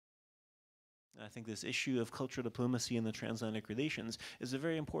I think this issue of cultural diplomacy in the transatlantic relations is a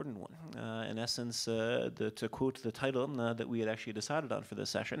very important one. In essence, to quote the title that we had actually decided on for this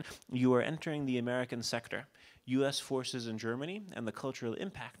session, you are entering the American sector, U.S. forces in Germany, and the cultural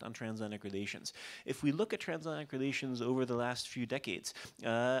impact on transatlantic relations. If we look at transatlantic relations over the last few decades,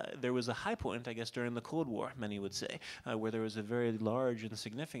 there was a high point, I guess, during the Cold War, many would say, where there was a very large and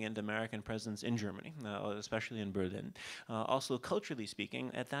significant American presence in Germany, especially in Berlin. Also, culturally speaking,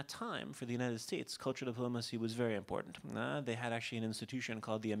 at that time, for the United States, cultural diplomacy was very important. They had actually an institution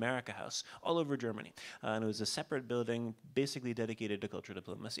called the America House all over Germany, and it was a separate building basically dedicated to cultural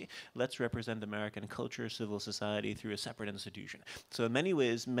diplomacy. Let's represent American culture, civil society through a separate institution. So in many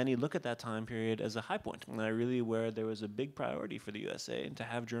ways, many look at that time period as a high point, really where there was a big priority for the USA to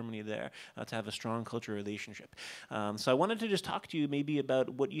have Germany there, to have a strong cultural relationship. So I wanted to just talk to you maybe about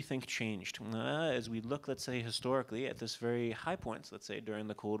what you think changed as we look, let's say, historically at this very high point, let's say during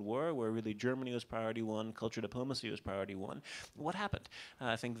the Cold War, where really Germany was priority one, cultural diplomacy was priority one. What happened?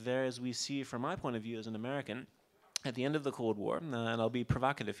 I think there, as we see from my point of view as an American, at the end of the Cold War, and I'll be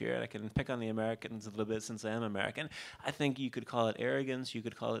provocative here, I can pick on the Americans a little bit since I am American, I think you could call it arrogance, you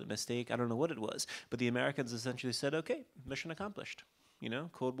could call it a mistake, I don't know what it was, but the Americans essentially said, okay, mission accomplished. You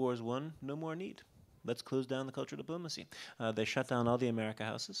know, Cold War is won, no more need. Let's close down the cultural diplomacy. They shut down all the America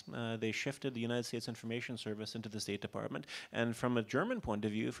houses. They shifted the United States Information Service into the State Department. And from a German point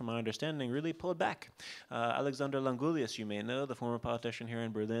of view, from my understanding, really pulled back. Alexander Langulius, you may know, the former politician here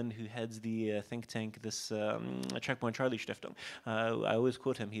in Berlin who heads the think tank, this Checkpoint Charlie Stiftung. I always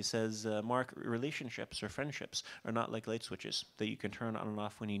quote him. He says, Mark, relationships or friendships are not like light switches that you can turn on and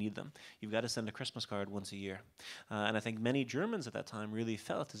off when you need them. You've got to send a Christmas card once a year. And I think many Germans at that time really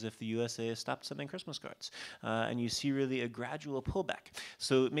felt as if the USA stopped sending Christmas cards, and you see really a gradual pullback.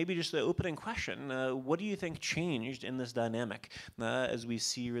 So maybe just the opening question, what do you think changed in this dynamic as we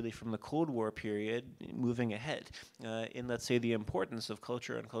see really from the Cold War period moving ahead in, let's say, the importance of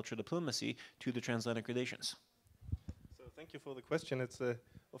culture and cultural diplomacy to the transatlantic relations? So thank you for the question. It's,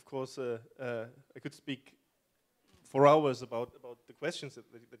 of course, I could speak for hours about the questions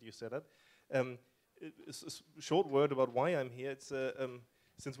that you set up. It's a short word about why I'm here. It's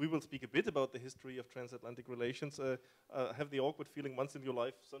since we will speak a bit about the history of transatlantic relations, I have the awkward feeling once in your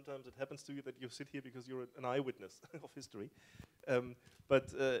life, sometimes it happens to you that you sit here because you're an eyewitness of history.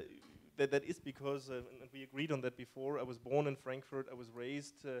 But that is because, and we agreed on that before, I was born in Frankfurt, I was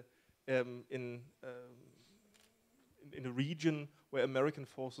raised in a region where American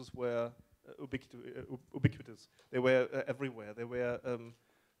forces were ubiquitous. They were everywhere. They were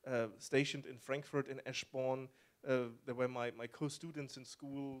stationed in Frankfurt, in Eschborn. There were my co-students in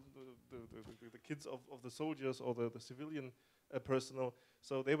school, the kids of the soldiers or the civilian personnel.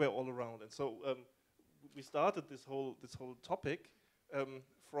 So they were all around, and so we started this whole topic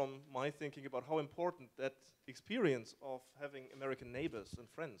from my thinking about how important that experience of having American neighbors and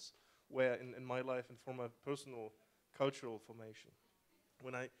friends were in my life and for my personal cultural formation.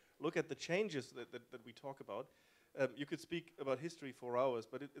 When I look at the changes that we talk about, you could speak about history for hours,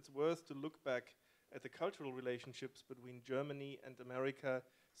 but it's worth to look back at the cultural relationships between Germany and America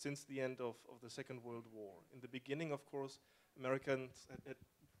since the end of the Second World War. In the beginning, of course, Americans had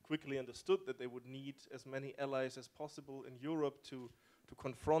quickly understood that they would need as many allies as possible in Europe to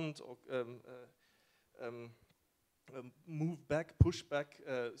confront or push back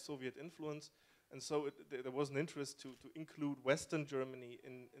Soviet influence. And so there was an interest to include Western Germany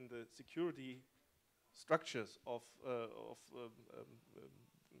in the security structures of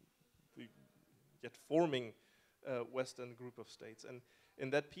the yet forming Western group of states. And in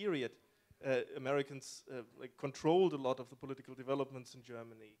that period, Americans controlled a lot of the political developments in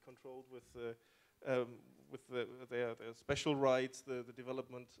Germany, controlled with their special rights, the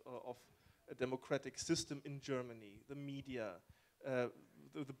development of a democratic system in Germany, the media,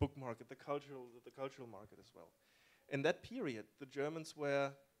 the book market, the cultural market as well. In that period, the Germans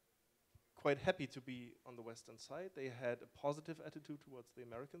were quite happy to be on the Western side. They had a positive attitude towards the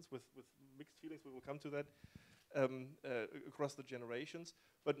Americans with mixed feelings. We will come to that across the generations.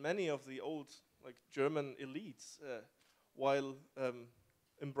 But many of the old German elites, while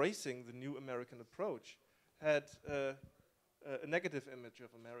embracing the new American approach, had a negative image of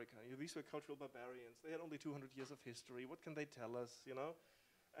America. These were cultural barbarians. They had only 200 years of history. What can they tell us, you know?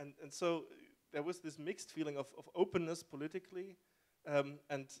 And so there was this mixed feeling of openness politically,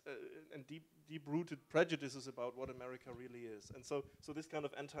 and deep-rooted prejudices about what America really is. And so this kind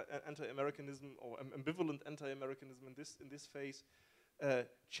of anti-Americanism or ambivalent anti-Americanism in this phase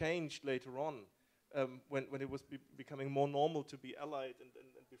changed later on when it was becoming more normal to be allied and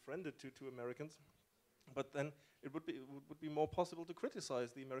befriended to Americans. But then it would be more possible to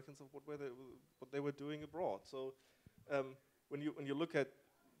criticize the Americans of what they were doing abroad. So when you look at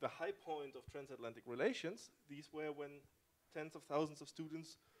the high point of transatlantic relations, these were when tens of thousands of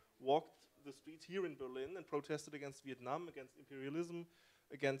students walked the streets here in Berlin and protested against Vietnam, against imperialism,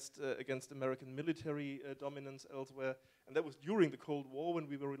 against American military dominance elsewhere. And that was during the Cold War, when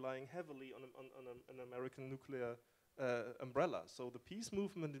we were relying heavily on an American nuclear umbrella. So the peace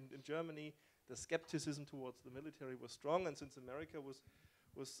movement in Germany, the skepticism towards the military was strong, and since America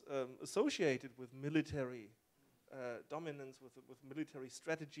was associated with military dominance, with military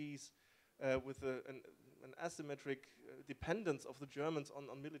strategies, with an asymmetric dependence of the Germans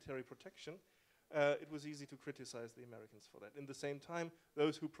on military protection, it was easy to criticize the Americans for that. In the same time,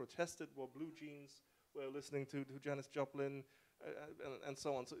 those who protested wore blue jeans, were listening to Janis Joplin, and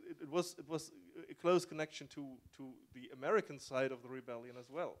so on. So it was a close connection to the American side of the rebellion as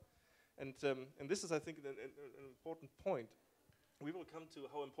well. And this is, I think, an important point. We will come to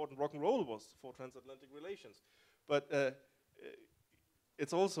how important rock and roll was for transatlantic relations. But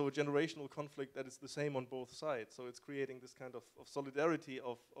it's also a generational conflict that is the same on both sides. So it's creating this kind of solidarity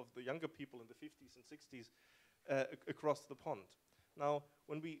of the younger people in the 50s and 60s across the pond. Now,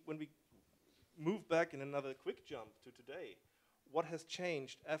 when we move back in another quick jump to today, what has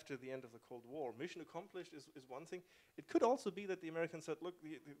changed after the end of the Cold War? Mission accomplished is one thing. It could also be that the Americans said, look,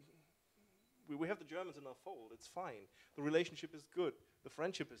 we have the Germans in our fold, it's fine. The relationship is good, the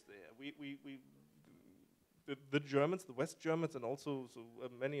friendship is there. The Germans, the West Germans, and also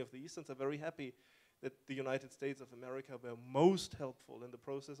many of the Easterns are very happy that the United States of America were most helpful in the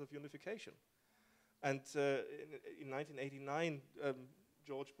process of unification. And in 1989,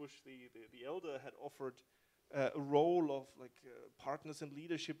 George Bush the elder had offered a role of partners in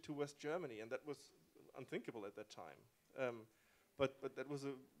leadership to West Germany, and that was unthinkable at that time. But that was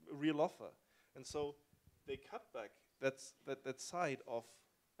a real offer, and so they cut back that side of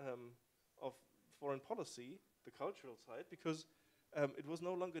foreign policy, the cultural side, because it was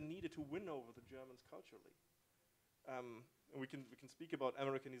no longer needed to win over the Germans culturally. And we can speak about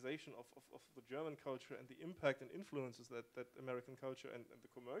Americanization of the German culture and the impact and influences that American culture and the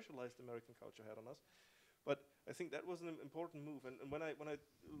commercialized American culture had on us. But I think that was an important move. And when I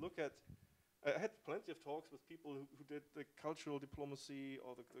look at, I had plenty of talks with people who did the cultural diplomacy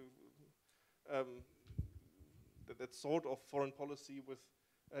or that sort of foreign policy with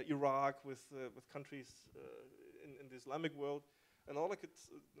Iraq, with countries in the Islamic world, and all I could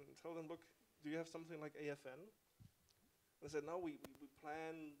tell them, look, do you have something like AFN? And I said, no, we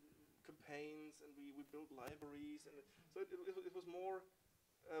plan campaigns and we build libraries, and so it was more.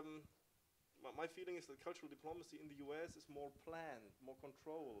 My feeling is that cultural diplomacy in the US is more planned, more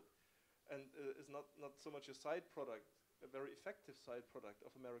controlled, and is not so much a side product, a very effective side product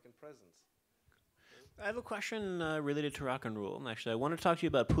of American presence. I have a question related to rock and roll. Actually, I want to talk to you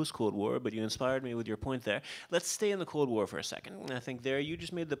about post-Cold War, but you inspired me with your point there. Let's stay in the Cold War for a second. I think there you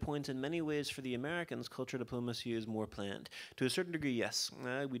just made the point, in many ways for the Americans, culture diplomacy is more planned. To a certain degree, yes.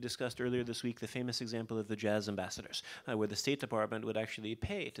 We discussed earlier this week the famous example of the jazz ambassadors, where the State Department would actually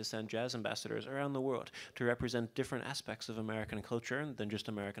pay to send jazz ambassadors around the world to represent different aspects of American culture than just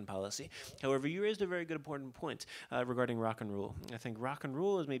American policy. However, you raised a very good important point regarding rock and roll. I think rock and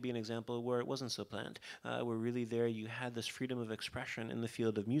roll is maybe an example where it wasn't so planned. Where really there you had this freedom of expression in the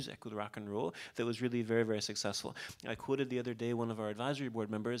field of music with rock and roll that was really very, very successful. I quoted the other day one of our advisory board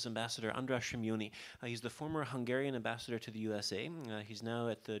members, Ambassador András Simeoni. He's the former Hungarian ambassador to the USA. He's now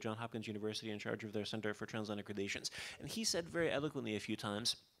at the Johns Hopkins University in charge of their Center for Transatlantic Relations. And he said very eloquently a few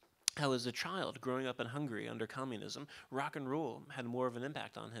times how, as a child growing up in Hungary under communism, rock and roll had more of an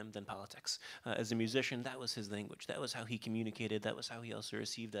impact on him than politics. As a musician, that was his language. That was how he communicated. That was how he also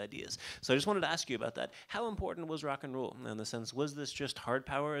received ideas. So I just wanted to ask you about that. How important was rock and roll in the sense, was this just hard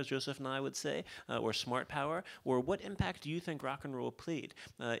power, as Joseph and I would say, or smart power? Or what impact do you think rock and roll played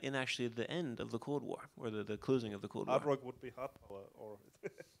in actually the end of the Cold War, or the closing of the Cold War? Hard rock would be hard power, or...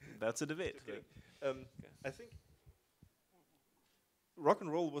 That's a debate. I think rock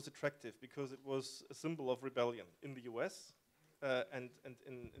and roll was attractive because it was a symbol of rebellion in the US and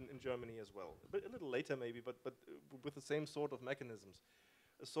in Germany as well. But a little later maybe, but with the same sort of mechanisms.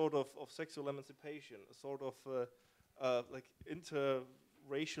 A sort of sexual emancipation, a sort of like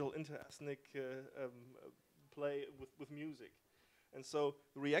interracial, interethnic play with music. And so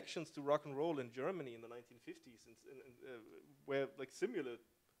the reactions to rock and roll in Germany in the 1950s were like similar,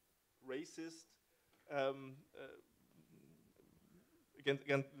 racist,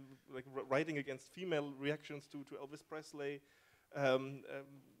 again, like writing against female reactions to Elvis Presley.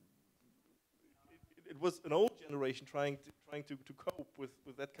 It was an old generation trying to cope with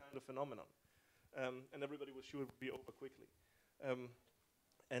that kind of phenomenon. and everybody was sure it would be over quickly.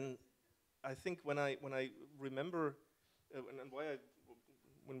 And I think when I remember, and why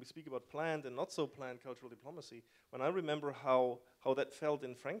when we speak about planned and not so planned cultural diplomacy, when I remember how that felt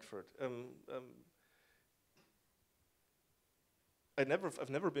in Frankfurt, I've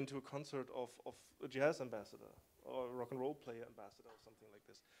never been to a concert of a jazz ambassador or a rock and roll player ambassador or something like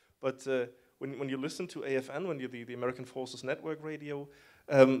this. But when you listen to AFN, when you the American Forces Network radio,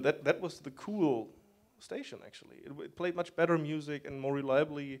 that was the cool station actually. It played much better music and more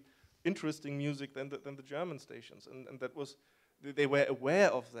reliably interesting music than the German stations, and that was. They were aware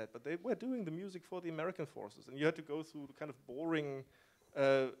of that, but they were doing the music for the American forces, and you had to go through the kind of boring,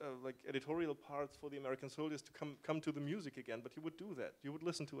 like editorial parts for the American soldiers to come to the music again. But you would do that. You would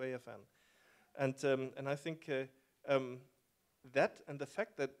listen to AFN, and I think that and the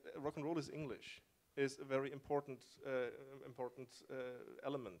fact that rock and roll is English is a very important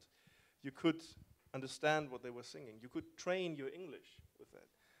element. You could understand what they were singing. You could train your English with that.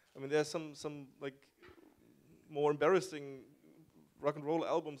 I mean, there's some like more embarrassing rock and roll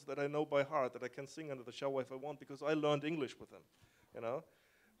albums that I know by heart that I can sing under the shower if I want because I learned English with them, you know,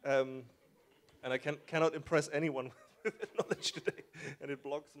 and I cannot impress anyone with that knowledge today, and it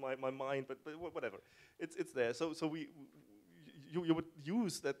blocks my mind. But whatever, it's there. So you would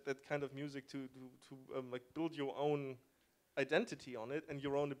use that kind of music to like build your own identity on it and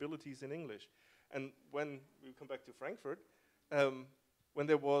your own abilities in English. And when we come back to Frankfurt. When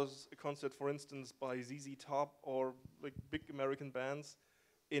there was a concert, for instance, by ZZ Top or like big American bands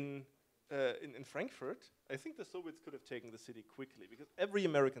in Frankfurt, I think the Soviets could have taken the city quickly because every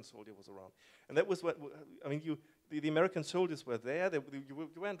American soldier was around, and that was what I mean. The American soldiers were there. You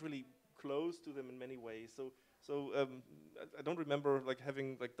weren't really close to them in many ways. So I don't remember like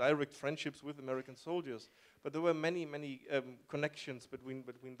having like direct friendships with American soldiers, but there were many connections between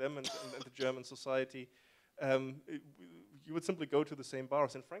them and the German society. You would simply go to the same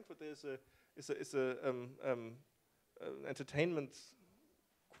bars. In Frankfurt, there's an entertainment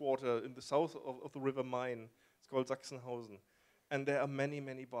quarter in the south of the River Main. It's called Sachsenhausen, and there are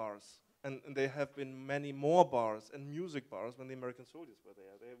many bars, and there have been many more bars and music bars when the American soldiers were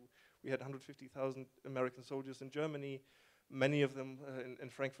there. We had 150,000 American soldiers in Germany, many of them in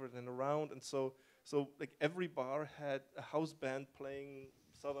Frankfurt and around, and so like every bar had a house band playing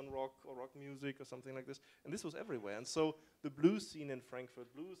Southern rock or rock music or something like this, and this was everywhere. And so the blues scene in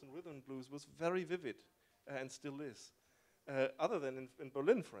Frankfurt, blues and rhythm and blues, was very vivid, and still is. Other than in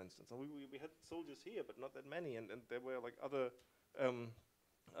Berlin, for instance, we had soldiers here, but not that many, and there were like other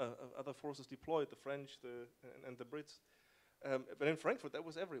forces deployed, the French, and the Brits. But in Frankfurt, that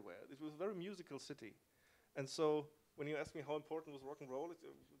was everywhere. It was a very musical city, and so when you ask me how important was rock and roll, it's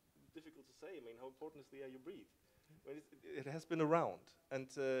difficult to say. I mean, how important is the air you breathe? Well, it has been around, and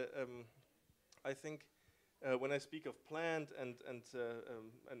I think when I speak of planned and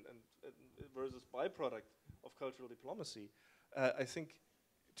versus byproduct of cultural diplomacy, I think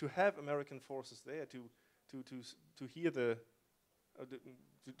to have American forces there, to hear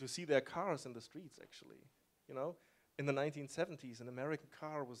to see their cars in the streets, actually, you know, in the 1970s, an American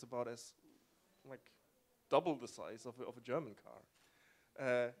car was about as like double the size of a German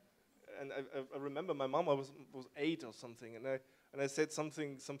car. And I remember my mom was 8 or something, and I said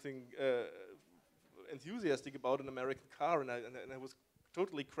something enthusiastic about an American car, and I was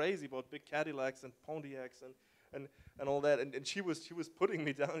totally crazy about big Cadillacs and Pontiacs and all that, and she was putting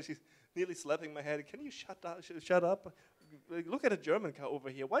me down. She's nearly slapping my head. Can you shut up? Look at a German car over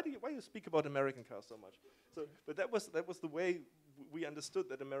here. Why you speak about American cars so much? So, but that was the way we understood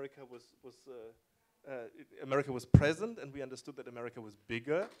that America was present, and we understood that America was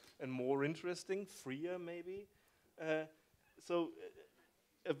bigger and more interesting, freer maybe. So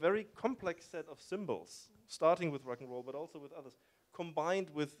a very complex set of symbols, starting with rock and roll, but also with others, combined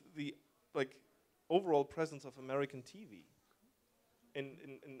with the like overall presence of American TV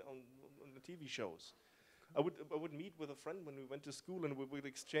on the TV shows. I would meet with a friend when we went to school, and we would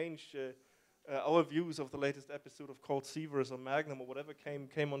exchange our views of the latest episode of Cold Seavers or Magnum or whatever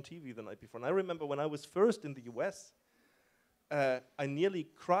came on TV the night before. And I remember when I was first in the US, I nearly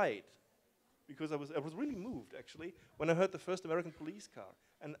cried because I was really moved, actually, when I heard the first American police car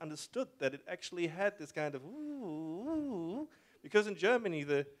and understood that it actually had this kind of ooh, because in Germany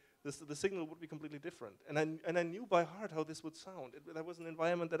the signal would be completely different. And I knew by heart how this would sound. That was an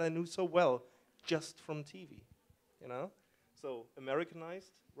environment that I knew so well just from TV, you know? So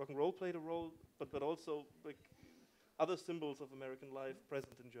Americanized, rock and roll played a role, but also like other symbols of American life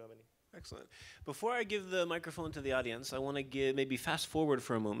present in Germany. Excellent. Before I give the microphone to the audience, I want to maybe fast forward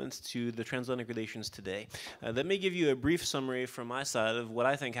for a moment to the transatlantic relations today. That may give you a brief summary from my side of what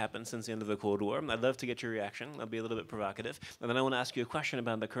I think happened since the end of the Cold War. I'd love to get your reaction. I'll be a little bit provocative. And then I want to ask you a question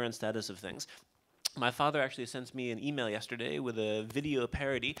about the current status of things. My father actually sent me an email yesterday with a video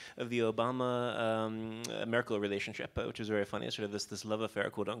parody of the Obama-Merkel relationship, which is very funny, sort of this love affair,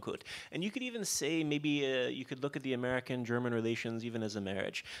 quote unquote. And you could even say maybe you could look at the American-German relations even as a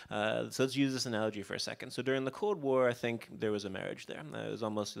marriage. So let's use this analogy for a second. So during the Cold War, I think there was a marriage there. It was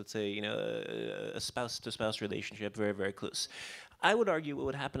almost, let's say, a spouse-to-spouse relationship, very, very close. I would argue what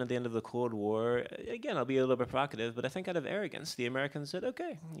would happen at the end of the Cold War, again, I'll be a little bit provocative, but I think out of arrogance, the Americans said,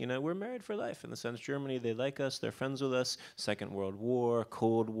 okay, we're married for life. In the sense, Germany, they like us, they're friends with us. Second World War,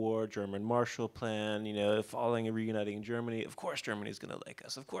 Cold War, German Marshall Plan, falling and reuniting Germany. Of course Germany's going to like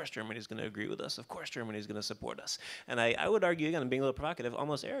us. Of course Germany's going to agree with us. Of course Germany's going to support us. And I would argue, again, I'm being a little provocative,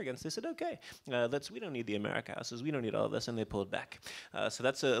 almost arrogance. They said, okay, we don't need the America houses. We don't need all of this. And they pulled back. So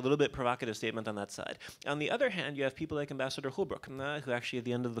that's a little bit provocative statement on that side. On the other hand, you have people like Ambassador Holbrooke, who actually at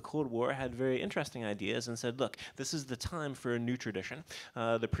the end of the Cold War had very interesting ideas and said, look, this is the time for a new tradition.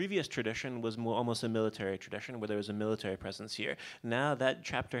 The previous tradition was almost a military tradition where there was a military presence here. Now that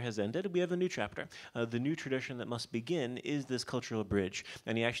chapter has ended. We have a new chapter. The new tradition that must begin is this cultural bridge.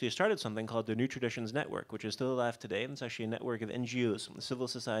 And he actually started something called the New Traditions Network, which is still alive today. And it's actually a network of NGOs, civil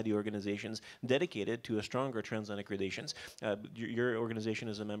society organizations dedicated to a stronger transatlantic relations. Your organization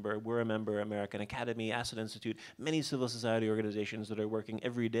is a member. We're a member, American Academy, Asset Institute, many civil society organizations that are working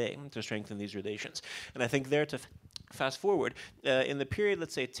every day to strengthen these relations. And I think there to fast forward, in the period,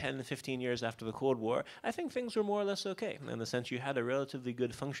 let's say 10, 15 years after the Cold War, I think things were more or less okay, in the sense you had a relatively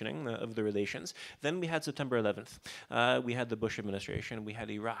good functioning of the relations. Then we had September 11th. We had the Bush administration, we had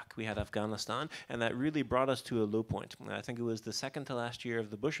Iraq, we had Afghanistan, and that really brought us to a low point. I think it was the second to last year of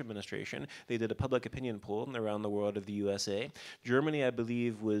the Bush administration. They did a public opinion poll around the world of the USA. Germany, I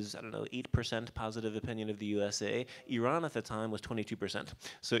believe, was, 8% positive opinion of the USA. Iran at the time was 22%.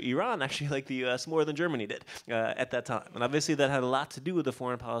 So Iran actually liked the US more than Germany did at that time. And obviously that had a lot to do with the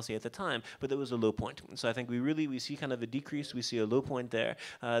foreign policy at the time, but there was a low point. So I think we see kind of a decrease, we see a low point there.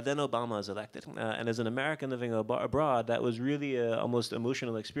 Then Obama is elected. And as an American living abroad, that was really an almost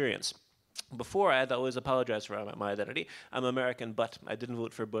emotional experience. Before, I had to always apologize for my identity. I'm American, but I didn't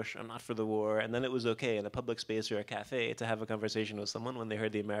vote for Bush. I'm not for the war. And then it was okay in a public space or a cafe to have a conversation with someone when they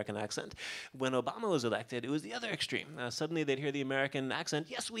heard the American accent. When Obama was elected, it was the other extreme. Suddenly they'd hear the American accent.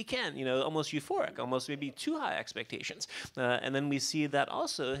 Yes, we can. Almost euphoric, almost maybe too high expectations. And then we see that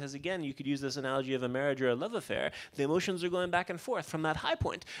also, as again, you could use this analogy of a marriage or a love affair. The emotions are going back and forth from that high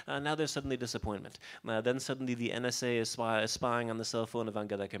point. Now there's suddenly disappointment. Then suddenly the NSA is spying on the cell phone of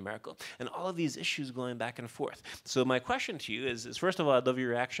Angela Merkel. And all of these issues going back and forth. So my question to you is first of all, I'd love your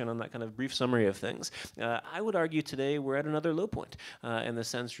reaction on that kind of brief summary of things. I would argue today we're at another low point in the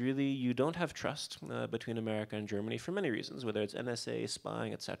sense really you don't have trust between America and Germany for many reasons, whether it's NSA,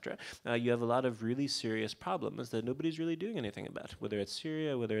 spying, etc. You have a lot of really serious problems that nobody's really doing anything about, whether it's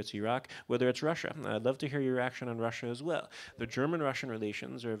Syria, whether it's Iraq, whether it's Russia. I'd love to hear your reaction on Russia as well. The German-Russian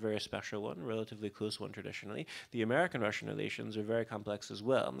relations are a very special one, relatively close one traditionally. The American-Russian relations are very complex as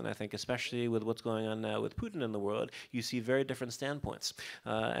well, and I think especially with what's going on now with Putin in the world, you see very different standpoints.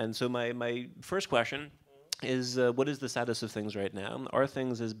 And so my first question is what is the status of things right now? Are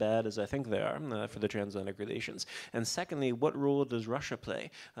things as bad as I think they are for the transatlantic relations? And secondly, what role does Russia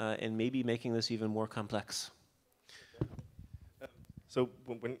play in maybe making this even more complex? So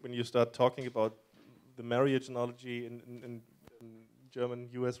when you start talking about the marriage analogy in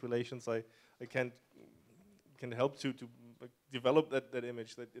German-US relations, I can help to develop that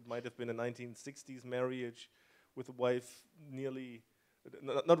image that it might have been a 1960s marriage with a wife nearly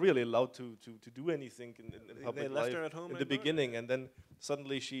not really allowed to do anything in public they left life her at home in the beginning, and then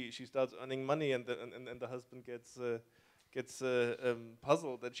suddenly she starts earning money, and the husband gets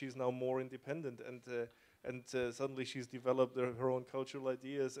puzzled that she's now more independent, and suddenly she's developed her own cultural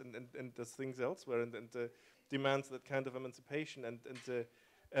ideas and does things elsewhere, and demands that kind of emancipation, and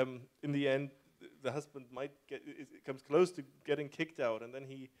in the end the husband comes close to getting kicked out, and then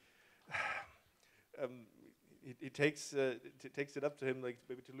he takes it up to him, like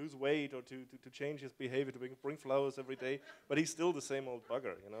maybe to lose weight or to change his behavior, to bring flowers every day, but he's still the same old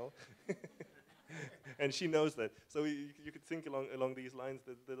bugger, And she knows that. So you could think along these lines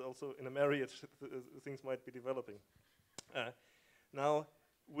that also in a marriage things might be developing. Now,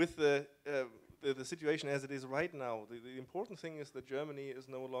 with the situation as it is right now, the important thing is that Germany is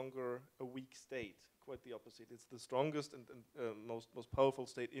no longer a weak state. Quite the opposite. It's the strongest and most powerful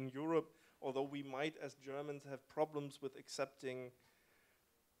state in Europe, although we might, as Germans, have problems with accepting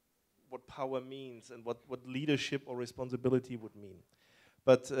what power means and what leadership or responsibility would mean.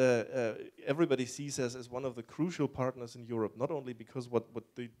 But everybody sees us as one of the crucial partners in Europe, not only because what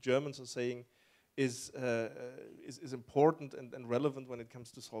the Germans are saying is important and relevant when it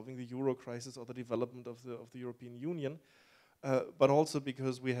comes to solving the Euro crisis or the development of the European Union, but also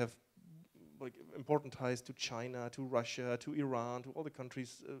because we have like important ties to China, to Russia, to Iran, to all the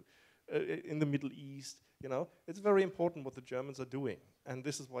countries in the Middle East. You know, it's very important what the Germans are doing, and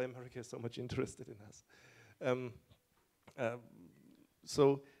this is why America is so much interested in us.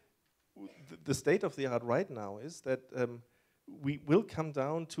 So the state of the art right now is that we will come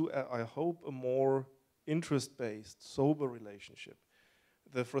down to, I hope, a more interest-based, sober relationship.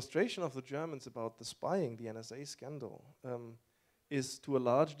 The frustration of the Germans about the spying, the NSA scandal, is to a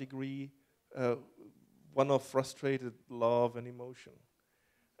large degree one of frustrated love and emotion.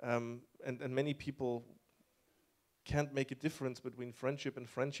 And many people can't make a difference between friendship and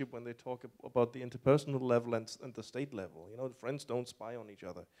friendship when they talk about the interpersonal level and the state level. You know, the friends don't spy on each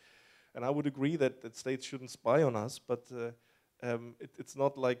other. And I would agree that states shouldn't spy on us, but it's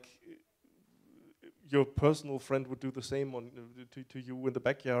not like your personal friend would do the same to you in the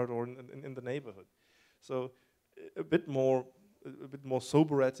backyard or in the neighborhood. So a bit more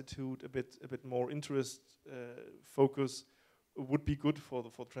sober attitude, a bit more interest focus would be good for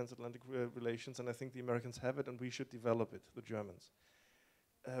transatlantic relations, and I think the Americans have it, and we should develop it, the Germans.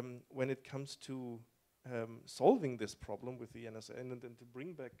 When it comes to solving this problem with the NSA and to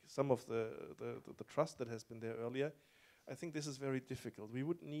bring back some of the trust that has been there earlier, I think this is very difficult. We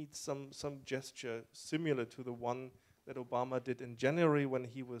would need some gesture similar to the one that Obama did in January when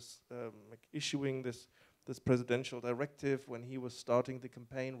he was like issuing this presidential directive, when he was starting the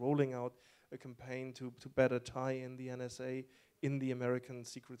campaign, rolling out a campaign to better tie in the NSA in the American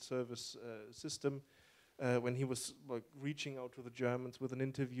Secret Service system, when he was like reaching out to the Germans with an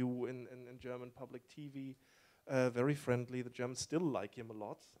interview in German public TV, very friendly. The Germans still like him a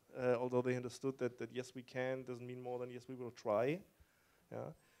lot, although they understood that yes we can doesn't mean more than yes we will try.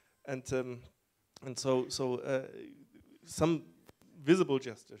 Yeah, and so some visible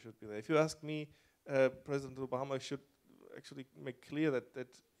gesture should be there. If you ask me, President Obama should actually make clear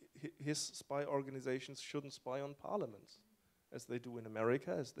that his spy organizations shouldn't spy on parliaments, as they do in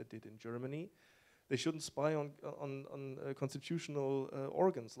America, as they did in Germany. They shouldn't spy on constitutional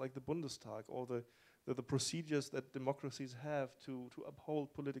organs like the Bundestag or the procedures that democracies have to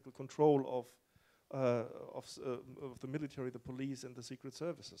uphold political control of the military, the police, and the secret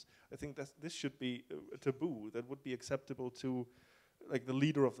services. I think that this should be a taboo that would be acceptable to like the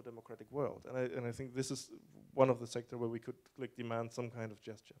leader of the democratic world, and I think this is one of the sectors where we could like demand some kind of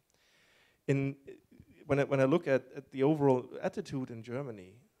gesture. When I look at the overall attitude in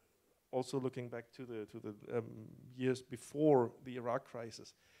Germany, also looking back to the years before the Iraq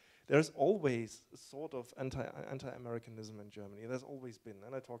crisis, there's always a sort of anti-Americanism in Germany. There's always been,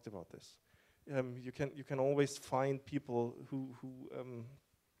 and I talked about this. You can always find people who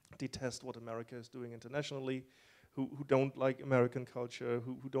detest what America is doing internationally, who don't like American culture,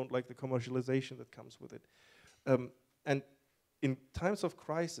 who don't like the commercialization that comes with it. And in times of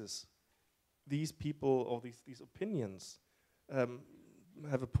crisis, these people or these opinions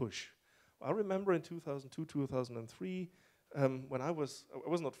have a push. I remember in 2002, 2003, when I was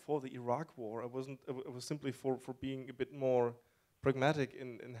not for the Iraq war. I was simply for being a bit more pragmatic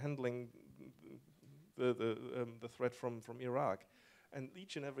in handling the threat from Iraq. And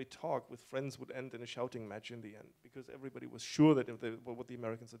each and every talk with friends would end in a shouting match in the end, because everybody was sure that what the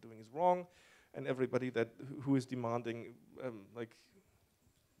Americans are doing is wrong, and everybody who is demanding like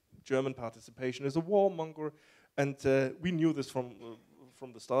German participation is a warmonger. And we knew this from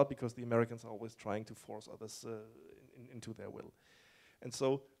the start, because the Americans are always trying to force others into their will. And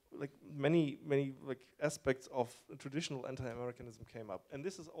so like many like aspects of traditional anti-Americanism came up. And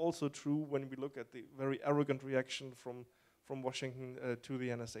this is also true when we look at the very arrogant reaction from Washington to the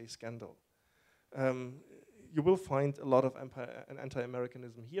NSA scandal. You will find a lot of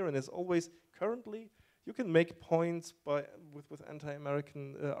anti-Americanism here, and as always, currently, you can make points with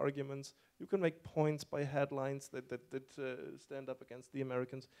anti-American arguments. You can make points by headlines that stand up against the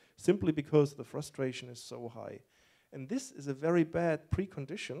Americans, simply because the frustration is so high. And this is a very bad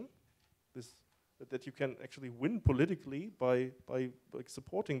precondition, that you can actually win politically by like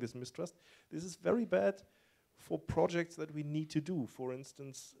supporting this mistrust. This is very bad for projects that we need to do. For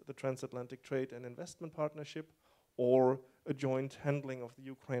instance, the Transatlantic Trade and Investment Partnership, or a joint handling of the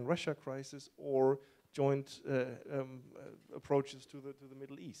Ukraine-Russia crisis, or joint approaches to the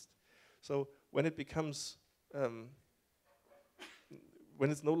Middle East. So when it becomes, when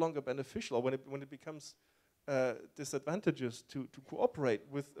it's no longer beneficial, or when it becomes disadvantageous to cooperate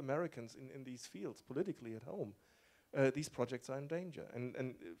with Americans in these fields politically at home, these projects are in danger.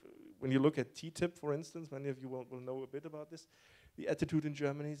 And when you look at TTIP, for instance, many of you will know a bit about this, the attitude in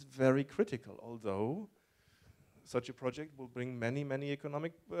Germany is very critical, although such a project will bring many, many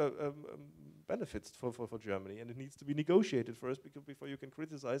economic benefits for Germany, and it needs to be negotiated first before you can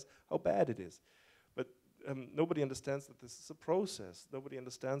criticize how bad it is. But nobody understands that this is a process. Nobody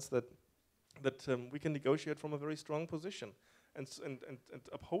understands that we can negotiate from a very strong position and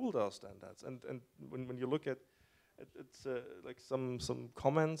uphold our standards. And when you look at like some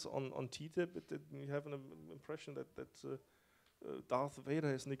comments on TTIP, you have an impression that Darth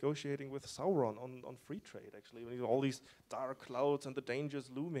Vader is negotiating with Sauron on free trade. Actually, when you all these dark clouds and the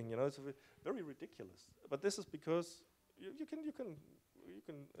dangers looming, you know, it's very ridiculous. But this is because you can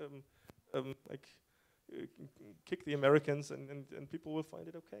kick the Americans and people will find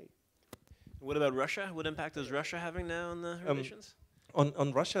it okay. What about Russia? What impact is Russia having now on the relations?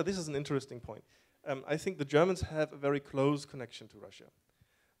 On Russia, this is an interesting point. I think the Germans have a very close connection to Russia,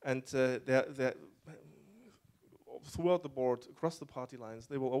 and they're throughout the board, across the party lines,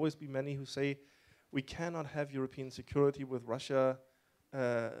 there will always be many who say we cannot have European security with Russia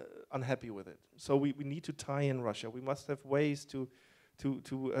unhappy with it. So we need to tie in Russia. We must have ways to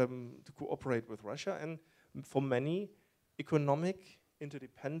cooperate with Russia. And for many, economic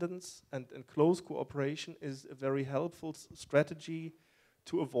interdependence and close cooperation is a very helpful strategy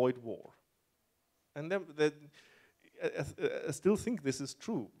to avoid war. And I still think this is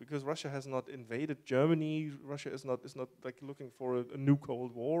true, because Russia has not invaded Germany. Russia is not like looking for a new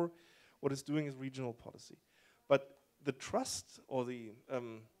Cold War. What it's doing is regional policy. But the trust or the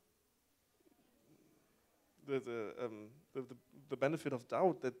benefit of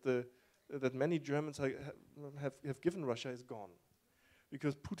doubt that many Germans have given Russia is gone,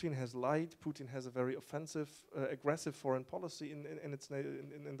 because Putin has lied. Putin has a very offensive, aggressive foreign policy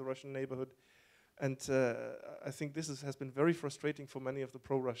in the Russian neighborhood. And I think this has been very frustrating for many of the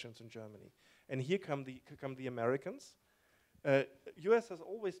pro-Russians in Germany. And here come the Americans. US has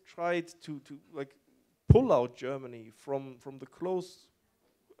always tried to like pull out Germany from the close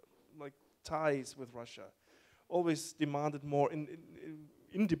like ties with Russia. Always demanded more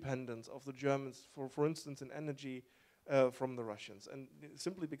independence of the Germans, for instance, in energy from the Russians. And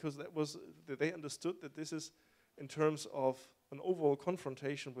simply because they understood that this is, in terms of an overall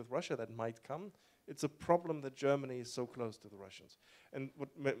confrontation with Russia that might come, it's a problem that Germany is so close to the Russians. And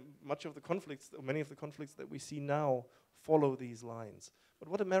many of the conflicts that we see now follow these lines. But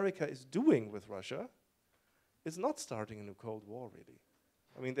what America is doing with Russia is not starting a new Cold War, really.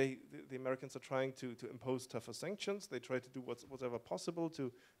 I mean, the Americans are trying to impose tougher sanctions. They try to do whatever possible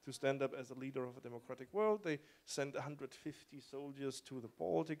to stand up as a leader of a democratic world. They send 150 soldiers to the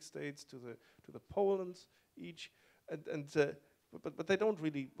Baltic states, to the Poland each, but they don't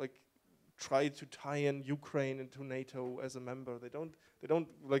really like try to tie in Ukraine into NATO as a member. They don't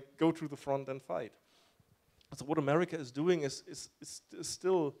like go to the front and fight. So what America is doing is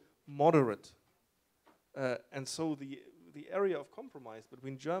still moderate, and so the area of compromise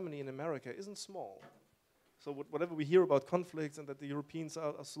between Germany and America isn't small. So whatever we hear about conflicts and that the Europeans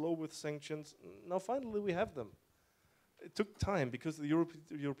are slow with sanctions, now finally we have them. It took time because the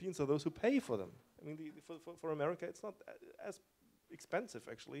Europeans are those who pay for them. I mean, for America, it's not as expensive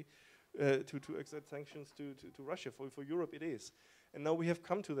actually to exert sanctions to Russia. For Europe, it is. And now we have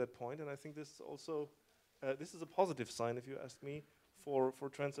come to that point, and I think this also this is a positive sign, if you ask me, for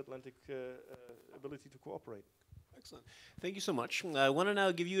transatlantic ability to cooperate. Excellent. Thank you so much. I want to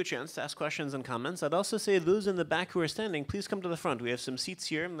now give you a chance to ask questions and comments. I'd also say those in the back who are standing, please come to the front. We have some seats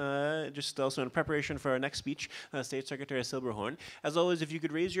here, just also in preparation for our next speech, State Secretary Silberhorn. As always, if you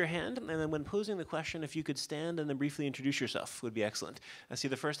could raise your hand, and then when posing the question, if you could stand and then briefly introduce yourself, would be excellent. I see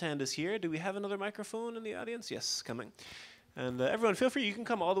the first hand is here. Do we have another microphone in the audience? Yes, coming. And everyone, feel free. You can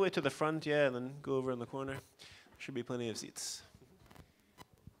come all the way to the front, and then go over in the corner. Should be plenty of seats.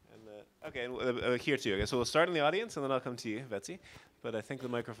 Okay, here too. Okay, so we'll start in the audience, and then I'll come to you, Betsy. But I think the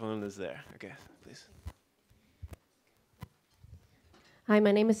microphone is there. Okay, please. Hi,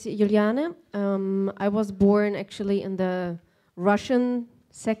 my name is Juliane. I was born actually in the Russian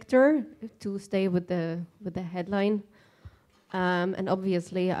sector, to stay with the headline. And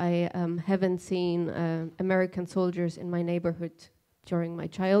obviously, I haven't seen American soldiers in my neighborhood during my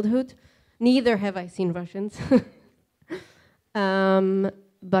childhood. Neither have I seen Russians.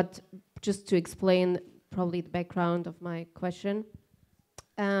 But just to explain probably the background of my question,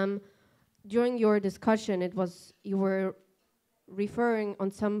 during your discussion, you were referring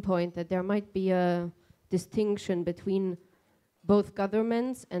on some point that there might be a distinction between both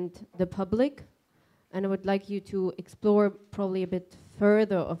governments and the public. and I would like you to explore probably a bit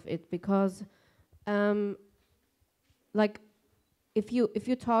further of it, because like if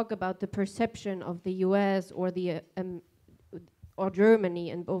you talk about the perception of the US or the or Germany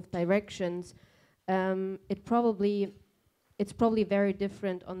in both directions, it's probably very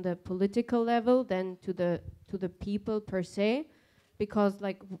different on the political level than to the people per se, because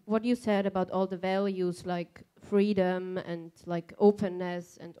like what you said about all the values like freedom and like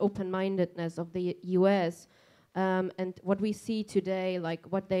openness and open-mindedness of the US, and what we see today, like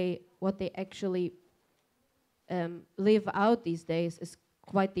what they actually live out these days is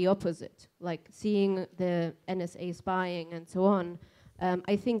quite the opposite, like seeing the NSA spying and so on.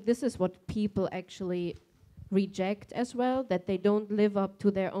 I think this is what people actually reject as well, that they don't live up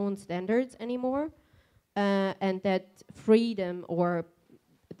to their own standards anymore, and that freedom or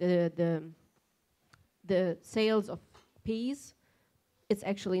the sales of peace is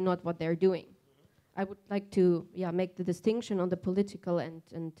actually not what they're doing. I would like to make the distinction on the political and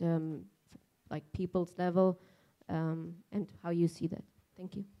like people's level, and how you see that.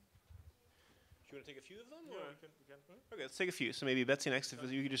 Thank you. Do you want to take a few of them? Yeah, we can. Okay, let's take a few. So maybe Betsy next.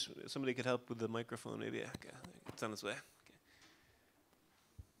 If you could somebody could help with the microphone, maybe. Okay, it's on its way.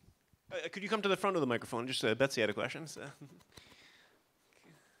 Okay. Could you come to the front of the microphone? Just Betsy had a question. So. Okay.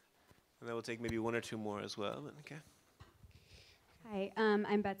 And that will take maybe one or two more as well. Okay. Hi,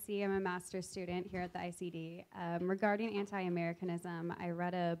 I'm Betsy. I'm a master's student here at the ICD. Regarding anti-Americanism, I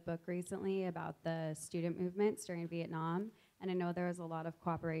read a book recently about the student movements during Vietnam, and I know there was a lot of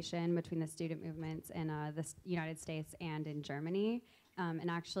cooperation between the student movements in the United States and in Germany.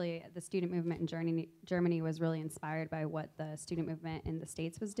 And actually, the student movement in Germany was really inspired by what the student movement in the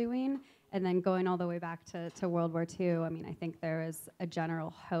States was doing. And then going all the way back to World War II, I mean, I think there was a general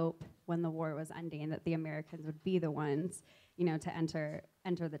hope when the war was ending that the Americans would be the ones, you know, to enter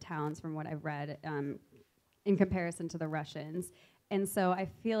the towns, from what I've read, in comparison to the Russians. And so I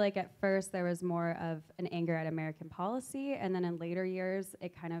feel like at first there was more of an anger at American policy, and then in later years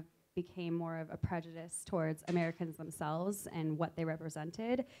it kind of became more of a prejudice towards Americans themselves and what they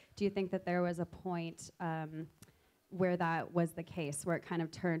represented. Do you think that there was a point where that was the case, where it kind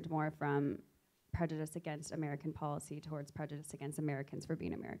of turned more from prejudice against American policy towards prejudice against Americans for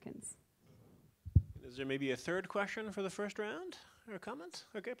being Americans? Is there maybe a third question for the first round or a comment?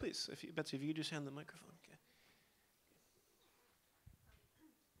 Okay, please. Betsy, if you could just hand the microphone. Okay.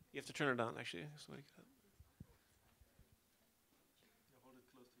 You have to turn it on, actually. Somebody could help.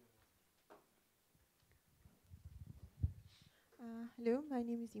 Hello, my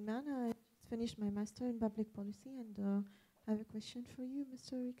name is Iman. I just finished my master in public policy, and I have a question for you,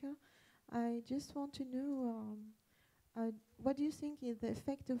 Mr. Riecke. I just want to know what do you think is the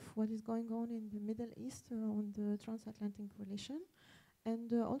effect of what is going on in the Middle East on the transatlantic relation?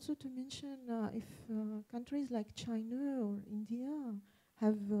 And also to mention if countries like China or India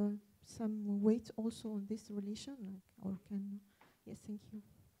have some weight also on this relation, like, or can, yes, thank you.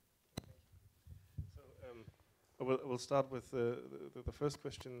 So we'll start with the first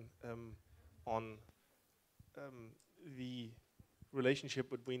question on the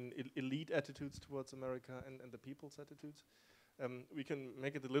relationship between elite attitudes towards America and the people's attitudes. We can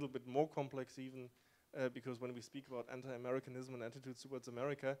make it a little bit more complex even, because when we speak about anti-Americanism and attitudes towards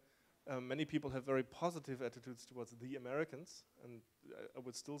America, many people have very positive attitudes towards the Americans, and I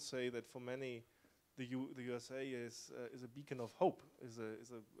would still say that for many, the USA is a beacon of hope, is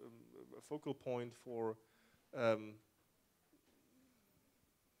a focal point for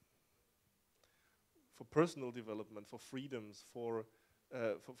personal development, for freedoms, for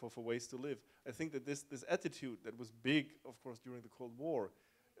ways to live. I think that this attitude that was big, of course, during the Cold War,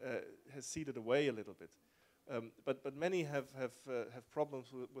 has ceded away a little bit. But many have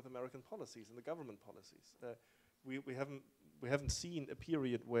problems with American policies and the government policies. We haven't seen a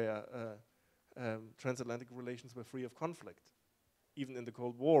period where transatlantic relations were free of conflict, even in the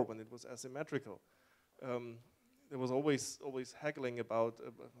Cold War when it was asymmetrical. There was always haggling about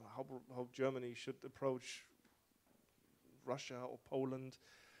how Germany should approach Russia or Poland,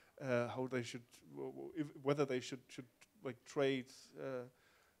 how they should, whether they should like trade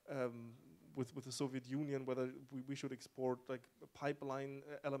with the Soviet Union, whether we should export like pipeline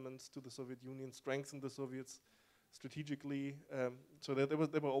elements to the Soviet Union, strengthen the Soviets strategically. So there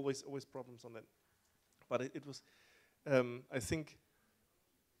were always problems on that. But it was, I think,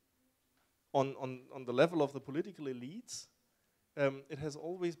 on the level of the political elites, it has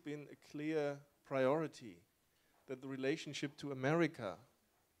always been a clear priority that the relationship to America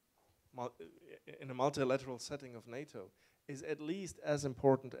in a multilateral setting of NATO is at least as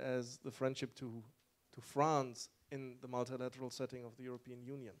important as the friendship to France in the multilateral setting of the European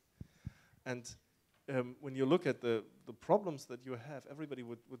Union. And when you look at the problems that you have, everybody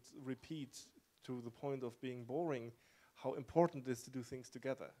would repeat to the point of being boring how important it is to do things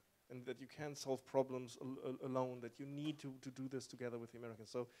together, and that you can't solve problems alone, that you need to do this together with the Americans.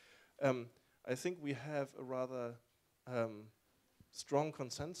 So I think we have a rather strong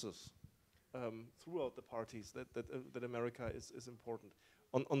consensus throughout the parties that America is important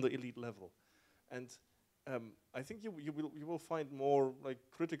on the elite level. And I think you will find more like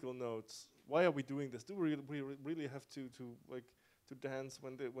critical notes. Why are we doing this? Do we really have to dance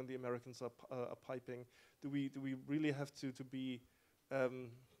when the Americans are piping? Do we really have to be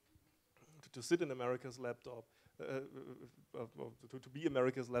to sit in America's laptop, to be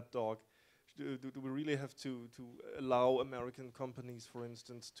America's lapdog? Do we really have to allow American companies, for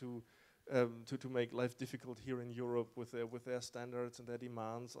instance, to make life difficult here in Europe with their standards and their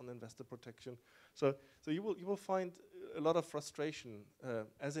demands on investor protection? So you will find a lot of frustration,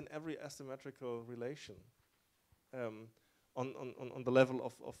 as in every asymmetrical relation, on the level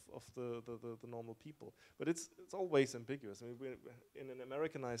of the normal people. But it's always ambiguous. I mean, we're in an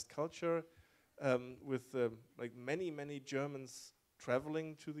Americanized culture, with like many Germans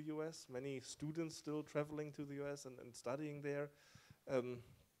traveling to the US, many students still traveling to the US and studying there.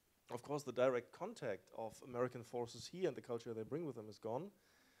 Of course, the direct contact of American forces here and the culture they bring with them is gone,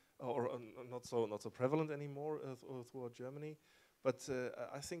 or not so prevalent anymore throughout Germany. But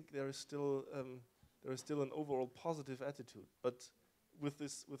I think there is still an overall positive attitude. But with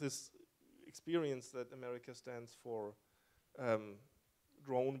this experience that America stands for,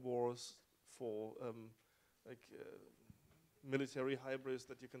 drone wars, for military hybrids,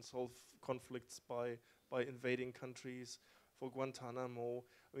 that you can solve conflicts by invading countries, for Guantanamo.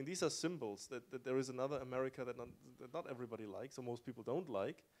 I mean, these are symbols that there is another America that not everybody likes, or most people don't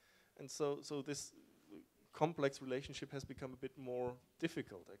like. And so this complex relationship has become a bit more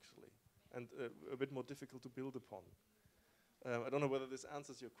difficult, actually, and a bit more difficult to build upon. I don't know whether this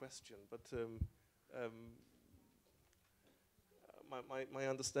answers your question, but my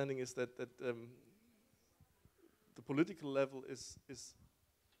understanding is that the political level is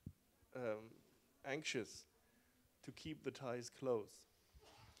anxious to keep the ties close,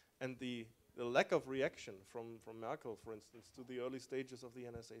 and the lack of reaction from Merkel, for instance, to the early stages of the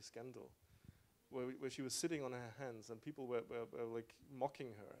NSA scandal, where she was sitting on her hands and people were like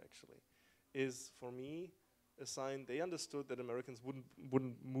mocking her, actually, is for me a sign they understood that Americans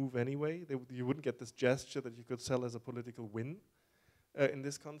wouldn't move anyway. You wouldn't get this gesture that you could sell as a political win in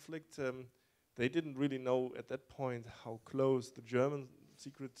this conflict. They didn't really know at that point how close the German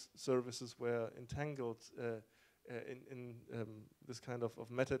secret services were entangled in this kind of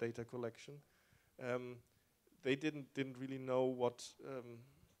metadata collection. They didn't really know what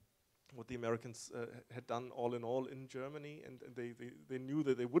the Americans had done all in all in Germany, and they knew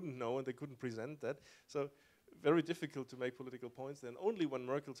that they wouldn't know, and they couldn't present that. So very difficult to make political points then. Only when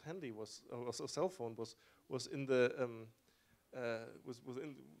Merkel's handy was cell phone was in the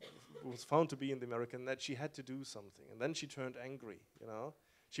was found to be in the American net, she had to do something, and then she turned angry. You know,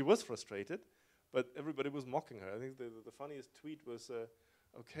 she was frustrated, but everybody was mocking her. I think the funniest tweet was,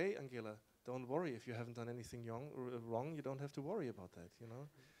 "Okay, Angela, don't worry if you haven't done anything wrong. You don't have to worry about that." You know,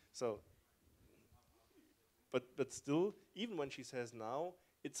 so. But still, even when she says now,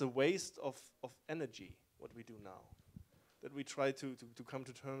 it's a waste of energy what we do now. That we try to come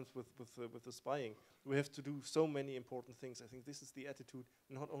to terms with the spying. We have to do so many important things. I think this is the attitude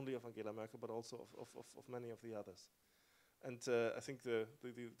not only of Angela Merkel, but also of many of the others. And I think the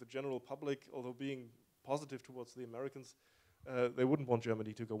general public, although being positive towards the Americans, they wouldn't want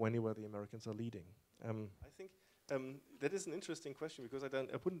Germany to go anywhere the Americans are leading. I think that is an interesting question, because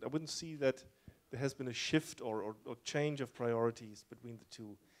I wouldn't see that there has been a shift or change of priorities between the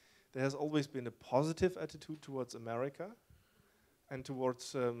two. There has always been a positive attitude towards America and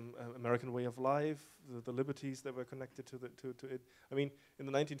towards American way of life, the liberties that were connected to it. I mean, in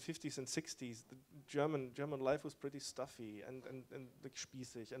the 1950s and 60s, the German life was pretty stuffy and like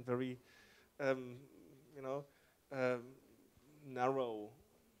spießig and very, narrow.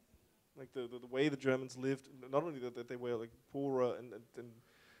 Like the way the Germans lived, not only that they were like poorer and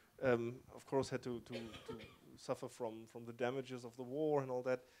of course had to suffer from the damages of the war and all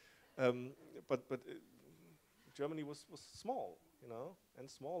that, but Germany was small, you know, and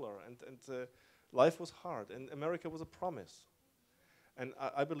smaller, and life was hard, and America was a promise. And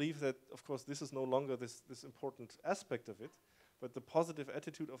I believe that, of course, this is no longer this important aspect of it, but the positive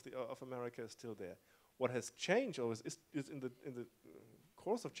attitude of America is still there. What has changed, or is in the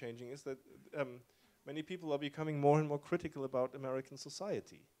course of changing, is that many people are becoming more and more critical about American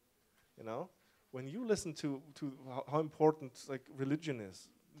society. You know, when you listen to how important like religion is,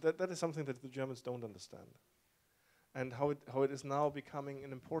 that is something that the Germans don't understand, and how it is now becoming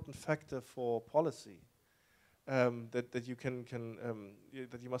an important factor for policy. That you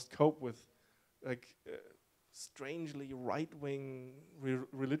that you must cope with, like strangely right-wing,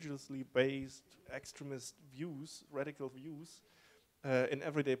 religiously based extremist views, radical views, in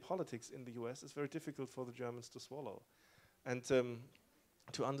everyday politics in the US is very difficult for the Germans to swallow, and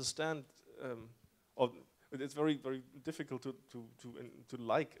to understand. Or it's very, very difficult to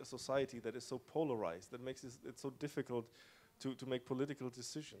like a society that is so polarized. That makes it so difficult to make political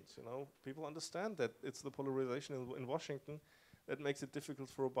decisions. You know, people understand that it's the polarization in Washington that makes it difficult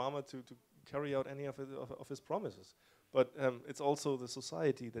for Obama to carry out any of his promises. But it's also the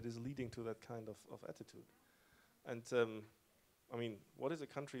society that is leading to that kind of attitude. And I mean, what is a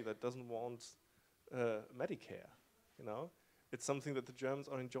country that doesn't want Medicare? You know, it's something that the Germans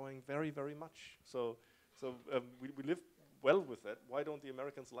are enjoying very, very much. So we live well with that. Why don't the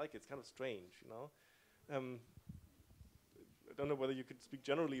Americans like it? It's kind of strange, you know. I don't know whether you could speak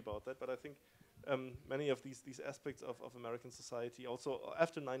generally about that, but I think many of these aspects of American society, also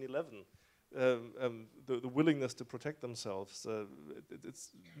after 9/11, the willingness to protect themselves,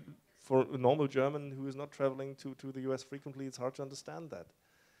 it's for a normal German who is not traveling to the US frequently, it's hard to understand that.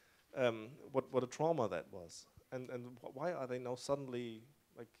 What a trauma that was. And why are they now suddenly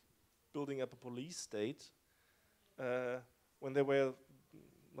like building up a police state when they were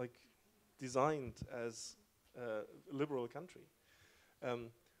like designed as a liberal country?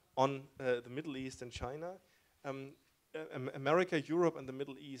 On the Middle East and China, America, Europe, and the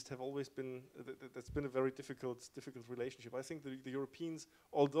Middle East have always been. That's been a very difficult relationship. I think the Europeans,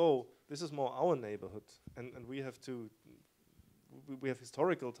 although this is more our neighborhood, and we have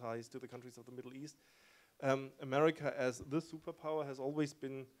historical ties to the countries of the Middle East. America, as the superpower, has always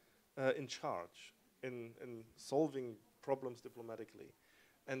been in charge in solving problems diplomatically.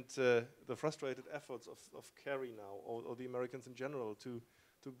 And the frustrated efforts of Kerry now, or the Americans in general, to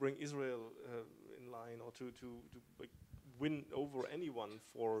bring Israel in line, or to like, win over anyone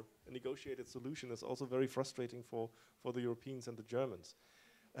for a negotiated solution is also very frustrating for the Europeans and the Germans.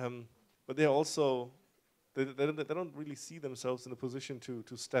 But they also they don't really see themselves in a position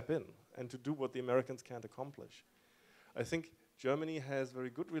to step in and to do what the Americans can't accomplish. I think Germany has very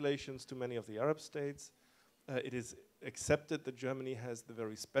good relations to many of the Arab states. It is accepted that Germany has the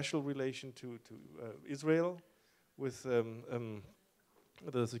very special relation to Israel, with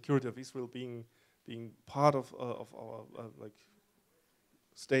the security of Israel being part of our like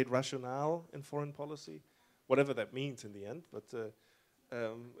state rationale in foreign policy, whatever that means in the end. But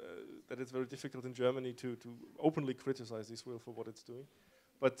that it's very difficult in Germany to openly criticize Israel for what it's doing.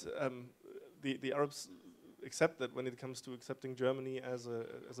 But the Arabs accept that when it comes to accepting Germany as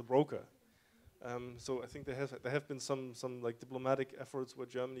a broker. So I think there have been some like diplomatic efforts where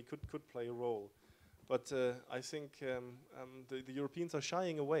Germany could play a role. But I think the Europeans are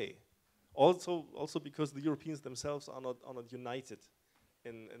shying away. Also because the Europeans themselves are not united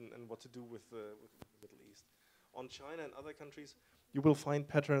in what to do with the Middle East. On China and other countries, you will find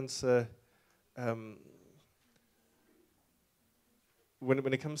patterns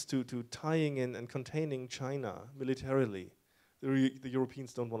when it comes to tying in and containing China militarily. The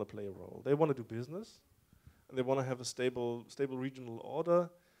Europeans don't want to play a role. They want to do business, and they want to have a stable regional order,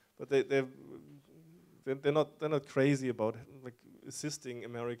 but they're not crazy about like assisting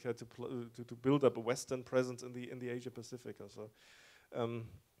America to build up a Western presence in the Asia Pacific or so.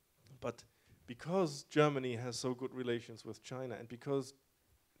 But because Germany has so good relations with China, and because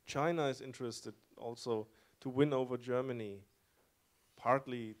China is interested also to win over Germany,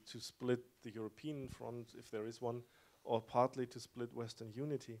 partly to split the European front, if there is one, or partly to split Western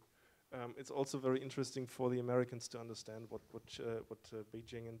unity, it's also very interesting for the Americans to understand what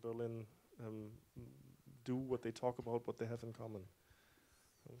Beijing and Berlin do, what they talk about, what they have in common.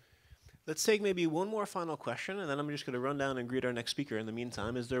 Let's take maybe one more final question, and then I'm just going to run down and greet our next speaker in the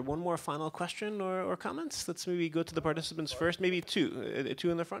meantime. Is there one more final question or comments? Let's maybe go to the participants first, maybe two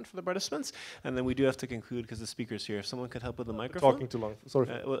in the front for the participants, and then we do have to conclude because the speaker's here. If someone could help with the microphone. Talking too long, sorry.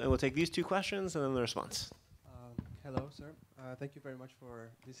 And we'll take these two questions and then the response. Hello, sir. Thank you very much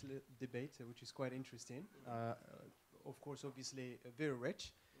for this debate, which is quite interesting. Of course, obviously very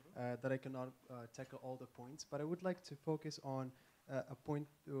rich, that I cannot tackle all the points, but I would like to focus on a point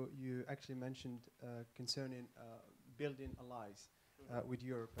you actually mentioned concerning building allies with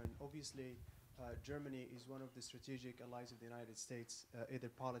Europe. And obviously, Germany is one of the strategic allies of the United States, either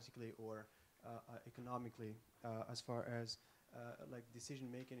politically or economically, as far as like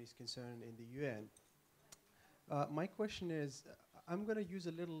decision-making is concerned in the UN. My question is, I'm going to use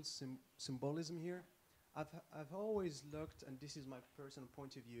a little symbolism here. I've always looked, and this is my personal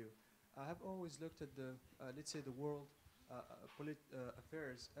point of view, I have always looked at the, let's say, the world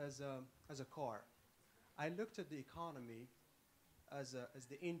affairs as a car. I looked at the economy as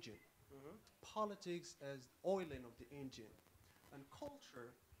the engine, politics as oiling of the engine, and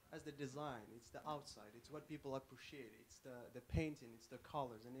culture as the design. It's the outside. It's what people appreciate. It's the painting. It's the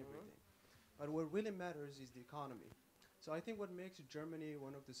colors and everything. But what really matters is the economy. So I think what makes Germany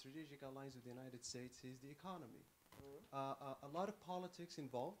one of the strategic allies with the United States is the economy. A lot of politics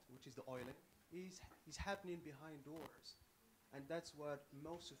involved, which is the oiling, is happening behind doors. And that's what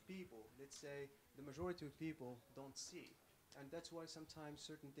most of people, let's say the majority of people, don't see. And that's why sometimes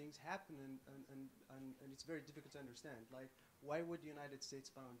certain things happen and it's very difficult to understand. Like, why would the United States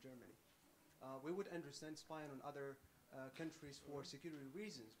spy on Germany? We would understand spying on other countries for security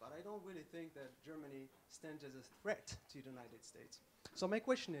reasons, but I don't really think that Germany stands as a threat to the United States. So my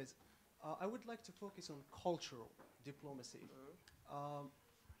question is, I would like to focus on cultural diplomacy.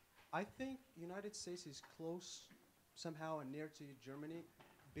 I think United States is close somehow and near to Germany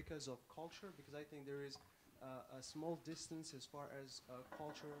because of culture, because I think there is a small distance as far as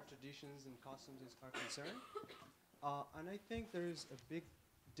culture, traditions, and customs are concerned. And I think there is a big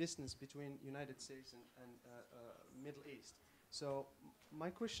distance between United States and Middle East. So my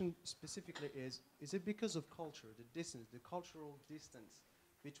question specifically is it because of culture, the distance, the cultural distance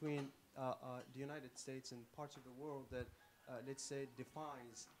between the United States and parts of the world that, let's say,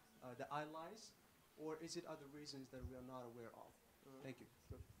 defines the allies, or is it other reasons that we are not aware of? Thank you.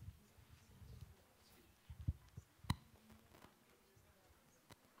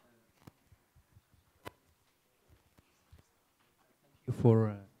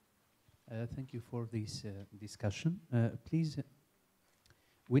 Thank you for this discussion. Please,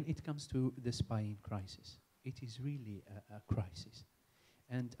 when it comes to the spying crisis, it is really a crisis.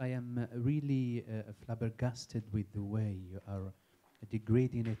 And I am really flabbergasted with the way you are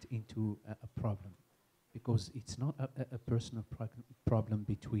degrading it into a problem, because it's not a personal problem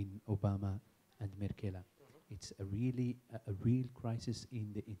between Obama and Merkel. It's a real crisis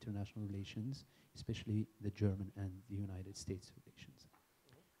in the international relations, especially the German and the United States relations.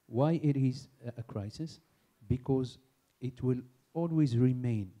 Why it is a crisis? Because it will always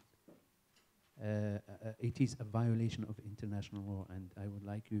remain. It is a violation of international law, and I would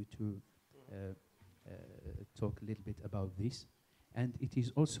like you to talk a little bit about this. And it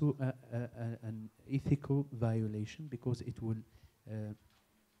is also an ethical violation, because it will,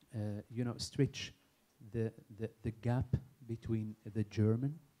 stretch the gap between the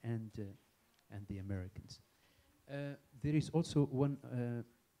German and the Americans. There is also one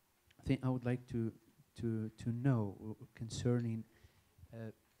thing I would like to know concerning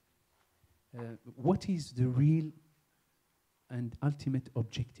what is the real and ultimate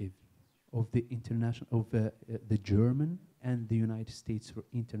objective of the the German and the United States for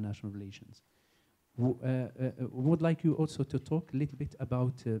international relations. Would like you also to talk a little bit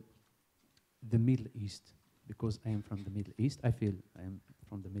about the Middle East, because I am from the Middle East. I feel I am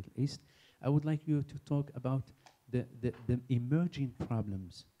from the Middle East. I would like you to talk about the emerging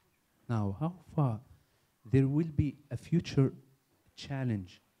problems. Now, how far there will be a future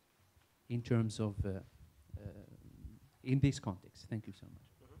challenge in terms of in this context. Thank you so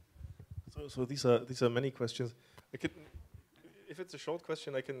much. So these are many questions. If it's a short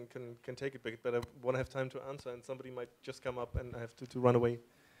question, I can take it, but I want to have time to answer, and somebody might just come up, and I have to run away.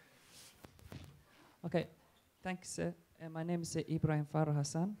 Okay, thanks. My name is Ibrahim Farah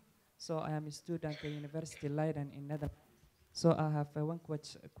Hassan. So I am a student at University Leiden in Netherlands. So I have one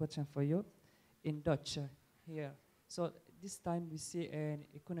question for you in Dutch here. So this time we see an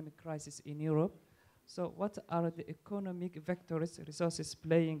economic crisis in Europe. So what are the economic vectors, resources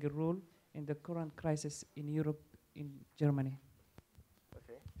playing a role in the current crisis in Europe, in Germany?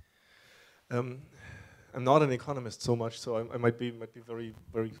 Okay. I'm not an economist so much, so I might be very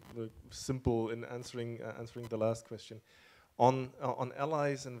simple in answering the last question. On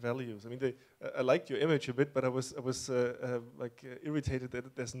allies and values, I mean, I liked your image a bit, but I was irritated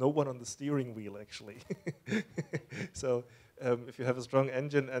that there's no one on the steering wheel actually. So if you have a strong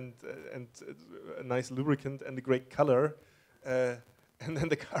engine and a nice lubricant and a great color, and then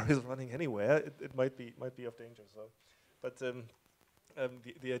the car is running anywhere, it might be of danger. So, but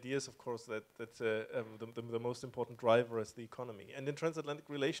the idea is, of course, that the most important driver is the economy, and in transatlantic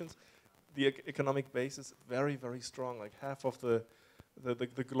relations, the economic base is very, very strong. Like half of the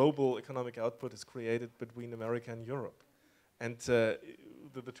global economic output is created between America and Europe, and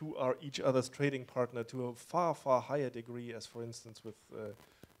the two are each other's trading partner to a far, far higher degree, as for instance with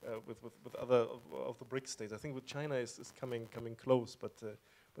other of the BRICS states. I think with China is coming close, but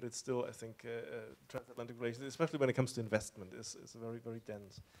but it's still, I think, transatlantic relations, especially when it comes to investment, is very, very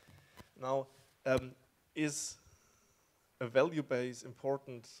dense. Now, is a value base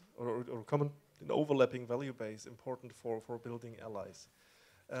important, or common, an overlapping value base important for building allies?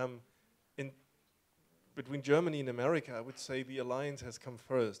 Between Germany and America, I would say the alliance has come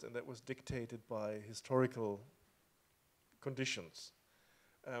first, and that was dictated by historical conditions.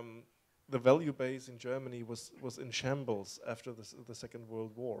 The value base in Germany was in shambles after the Second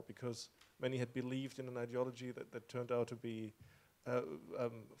World War, because many had believed in an ideology that turned out to be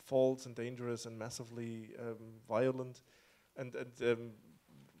false and dangerous and massively violent, and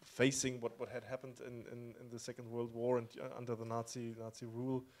facing what had happened in the Second World War and under the Nazi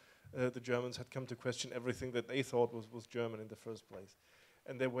rule, the Germans had come to question everything that they thought was German in the first place.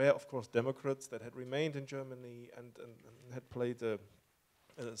 And there were, of course, Democrats that had remained in Germany and had played a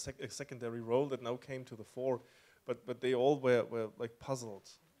secondary role that now came to the fore, but they all were like puzzled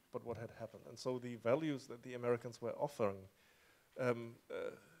by what had happened. And so the values that the Americans were offering were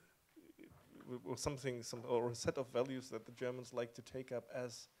or a set of values that the Germans liked to take up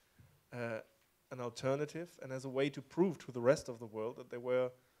as an alternative and as a way to prove to the rest of the world that they were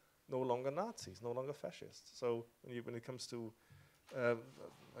no longer Nazis, no longer fascists. So when it comes to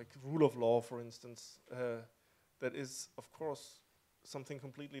like rule of law, for instance, that is, of course, something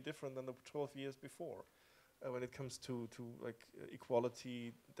completely different than the 12 years before. When it comes to like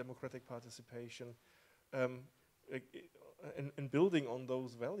equality, democratic participation, and building on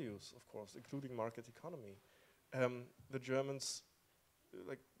those values, of course, including market economy, the Germans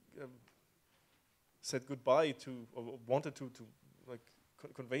said goodbye to, or wanted to like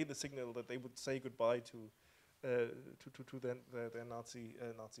convey the signal that they would say goodbye to their Nazi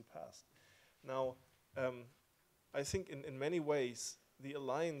past. Now, I think in many ways the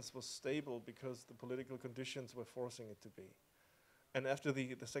alliance was stable because the political conditions were forcing it to be. And after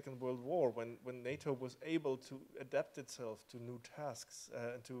the Second World War, when NATO was able to adapt itself to new tasks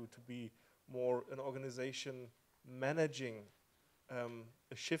and to be more an organization managing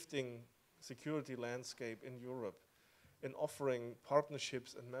a shifting security landscape in Europe, in offering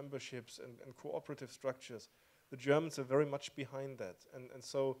partnerships and memberships and cooperative structures, the Germans are very much behind that. And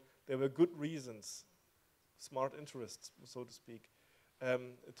so there were good reasons, smart interests, so to speak,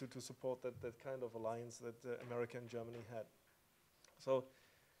 to support that kind of alliance that America and Germany had. So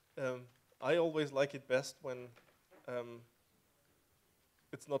I always like it best when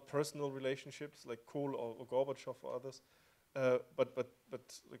it's not personal relationships like Kohl or Gorbachev or others, but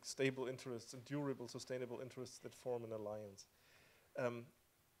like stable interests and durable, sustainable interests that form an alliance.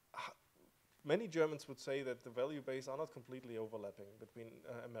 Many Germans would say that the value base are not completely overlapping between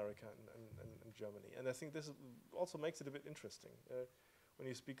America and Germany, and I think this also makes it a bit interesting. When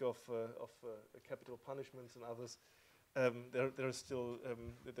you speak of capital punishments and others, there's still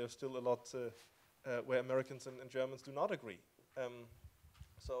a lot where Americans and Germans do not agree.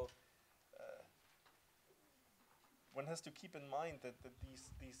 So one has to keep in mind that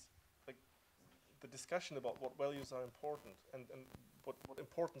these like the discussion about what values are important and what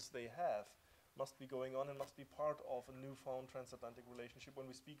importance they have must be going on and must be part of a newfound transatlantic relationship when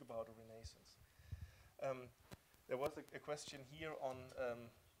we speak about a renaissance. There was a question here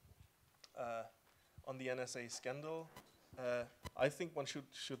on the NSA scandal. I think one should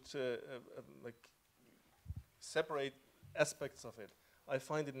like separate aspects of it. I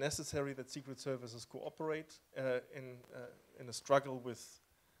find it necessary that secret services cooperate in a struggle with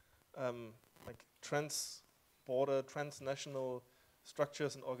like trans-border, transnational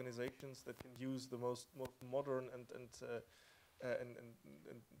structures and organizations that can use the most modern and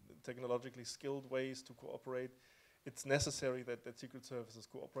technologically skilled ways to cooperate. It's necessary that secret services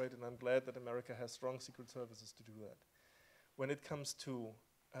cooperate, and I'm glad that America has strong secret services to do that. When it comes to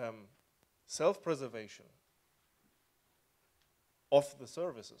self-preservation of the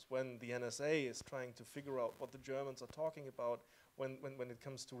services, when the NSA is trying to figure out what the Germans are talking about, when it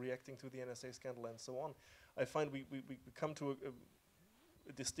comes to reacting to the NSA scandal and so on, I find we come to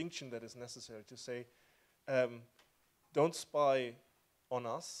a distinction that is necessary to say, don't spy on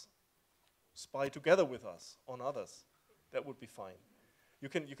us, spy together with us on others. That would be fine. You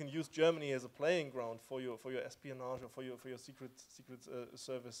can use Germany as a playing ground for your espionage or for your secret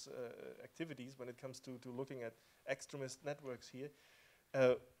service activities when it comes to looking at extremist networks here,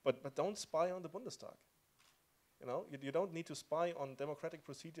 but don't spy on the Bundestag. You know, you don't need to spy on democratic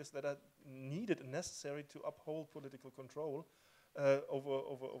procedures that are needed and necessary to uphold political control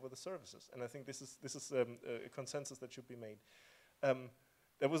over the services. And I think this is a consensus that should be made.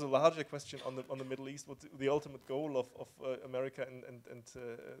 There was a larger question on the Middle East, what the ultimate goal of America and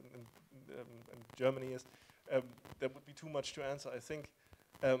Germany is. That would be too much to answer. I think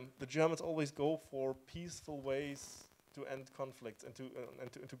the Germans always go for peaceful ways to end conflicts and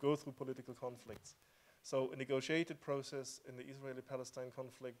to go through political conflicts. So a negotiated process in the Israeli-Palestine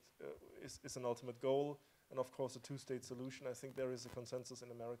conflict is an ultimate goal, and of course a two-state solution. I think there is a consensus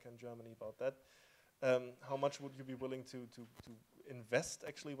in America and Germany about that. How much would you be willing to invest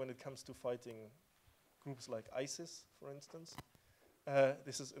actually when it comes to fighting groups like ISIS, for instance?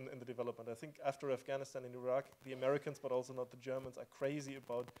 This is in the development. I think after Afghanistan and Iraq, the Americans, but also not the Germans, are crazy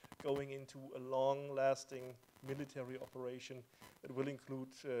about going into a long-lasting military operation that will include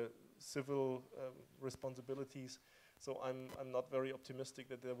civil responsibilities. So I'm not very optimistic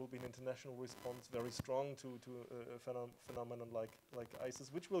that there will be an international response very strong to a phenomenon like ISIS,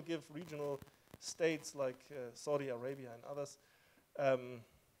 which will give regional states like Saudi Arabia and others a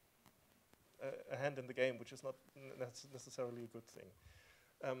hand in the game, which is not necessarily a good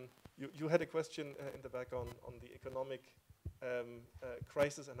thing. You had a question in the back on the economic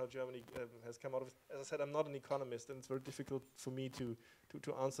crisis and how Germany has come out of it. As I said, I'm not an economist, and it's very difficult for me to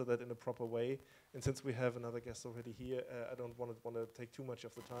answer that in a proper way. And since we have another guest already here, I don't want to take too much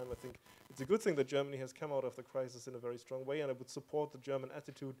of the time. I think it's a good thing that Germany has come out of the crisis in a very strong way, and I would support the German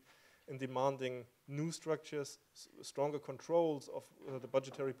attitude in demanding new structures, stronger controls of the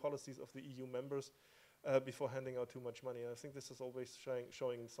budgetary policies of the EU members before handing out too much money. And I think this is always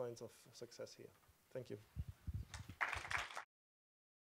showing signs of success here. Thank you.